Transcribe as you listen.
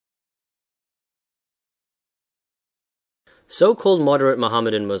So-called moderate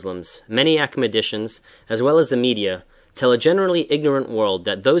Mohammedan Muslims, many academicians, as well as the media, tell a generally ignorant world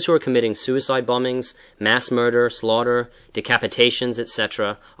that those who are committing suicide bombings, mass murder, slaughter, decapitations,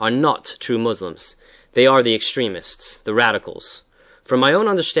 etc. are not true Muslims. They are the extremists, the radicals. From my own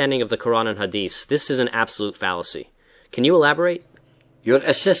understanding of the Quran and Hadith, this is an absolute fallacy. Can you elaborate? Your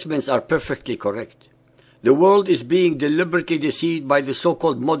assessments are perfectly correct. The world is being deliberately deceived by the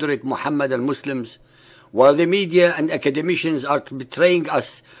so-called moderate Mohammedan Muslims, while the media and academicians are betraying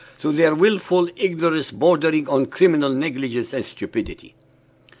us through their willful ignorance bordering on criminal negligence and stupidity.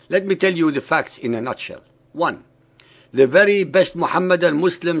 Let me tell you the facts in a nutshell. 1. The very best Mohammedan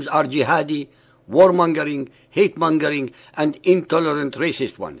Muslims are jihadi, warmongering, hate-mongering, and intolerant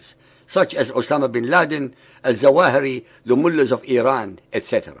racist ones, such as Osama bin Laden, al-Zawahiri, the mullahs of Iran,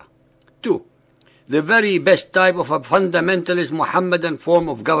 etc. 2. The very best type of a fundamentalist Mohammedan form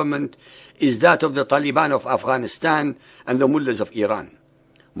of government is that of the Taliban of Afghanistan and the mullahs of Iran.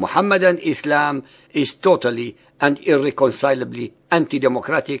 Mohammedan Islam is totally and irreconcilably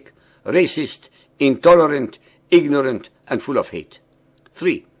anti-democratic, racist, intolerant, ignorant, and full of hate.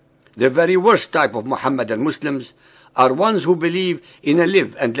 3. The very worst type of Mohammedan Muslims are ones who believe in a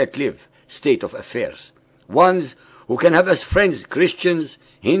live and let live state of affairs. Ones who can have as friends Christians,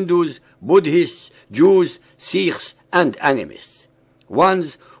 Hindus, Buddhists, Jews, Sikhs, and animists.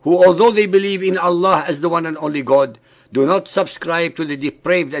 Ones who, although they believe in Allah as the one and only God, do not subscribe to the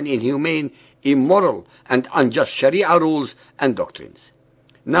depraved and inhumane, immoral, and unjust Sharia rules and doctrines.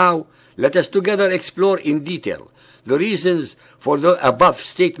 Now, let us together explore in detail the reasons for the above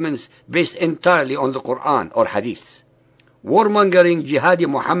statements based entirely on the Quran or Hadiths. Warmongering jihadi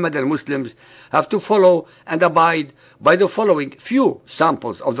Mohammedan Muslims have to follow and abide by the following few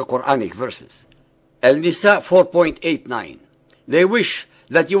samples of the Quranic verses. Al-Nisa 4.89. They wish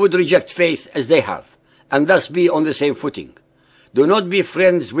that you would reject faith as they have, and thus be on the same footing. Do not be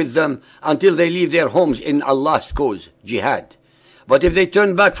friends with them until they leave their homes in Allah's cause, jihad. But if they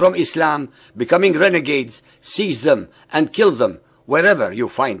turn back from Islam, becoming renegades, seize them and kill them wherever you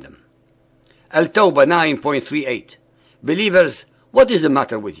find them. Al-Tawbah 9.38. Believers, what is the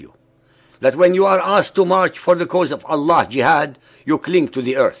matter with you? That when you are asked to march for the cause of Allah, jihad, you cling to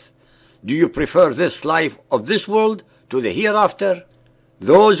the earth. Do you prefer this life of this world to the hereafter?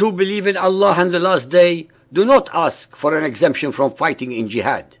 Those who believe in Allah and the last day do not ask for an exemption from fighting in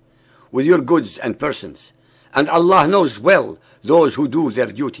jihad with your goods and persons, and Allah knows well those who do their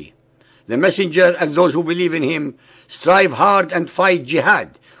duty. The Messenger and those who believe in him strive hard and fight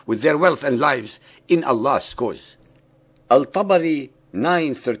jihad with their wealth and lives in Allah's cause. Al-Tabari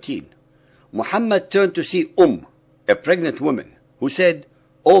 9.13. Muhammad turned to see a pregnant woman, who said,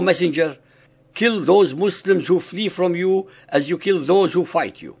 O Messenger, kill those Muslims who flee from you as you kill those who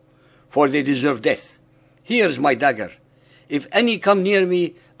fight you, for they deserve death. Here's my dagger. If any come near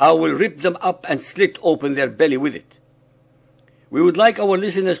me, I will rip them up and slit open their belly with it. We would like our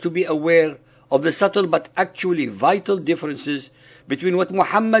listeners to be aware of the subtle but actually vital differences between what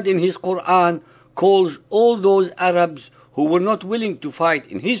Muhammad in his Quran calls all those Arabs who were not willing to fight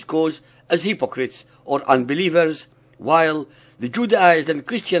in his cause as hypocrites or unbelievers, while the Judaized and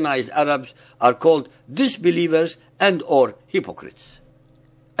Christianized Arabs are called disbelievers and or hypocrites.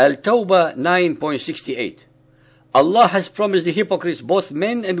 Al-Tawbah 9.68. Allah has promised the hypocrites, both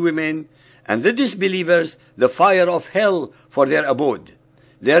men and women, and the disbelievers, the fire of hell for their abode.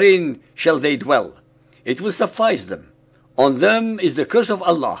 Therein shall they dwell. It will suffice them. On them is the curse of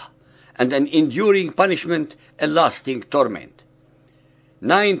Allah, and an enduring punishment, a lasting torment.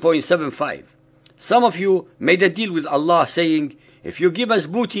 9.75. Some of you made a deal with Allah, saying, if you give us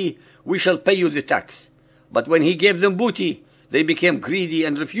booty, we shall pay you the tax. But when he gave them booty, they became greedy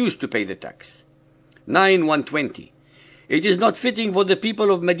and refused to pay the tax. 9.120. It is not fitting for the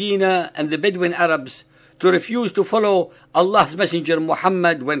people of Medina and the Bedouin Arabs to refuse to follow Allah's Messenger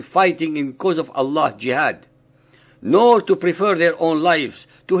Muhammad when fighting in cause of Allah jihad, nor to prefer their own lives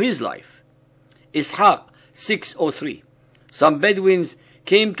to his life. Ishaq 6.03. Some Bedouins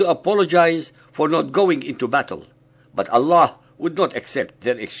came to apologize for not going into battle, but Allah would not accept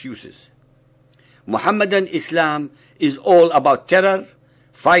their excuses. Muhammadan Islam is all about terror,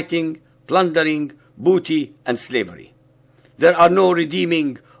 fighting, plundering, booty, and slavery. There are no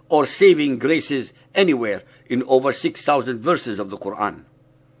redeeming or saving graces anywhere in over 6,000 verses of the Quran.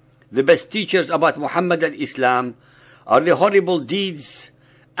 The best teachers about Muhammadan Islam are the horrible deeds,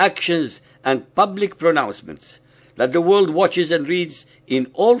 actions, and public pronouncements that the world watches and reads in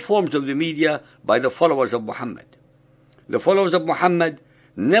all forms of the media by the followers of Muhammad. The followers of Muhammad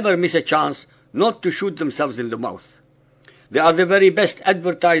never miss a chance not to shoot themselves in the mouth. They are the very best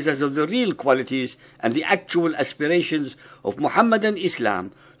advertisers of the real qualities and the actual aspirations of Muhammadan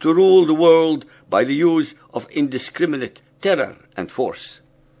Islam to rule the world by the use of indiscriminate terror and force.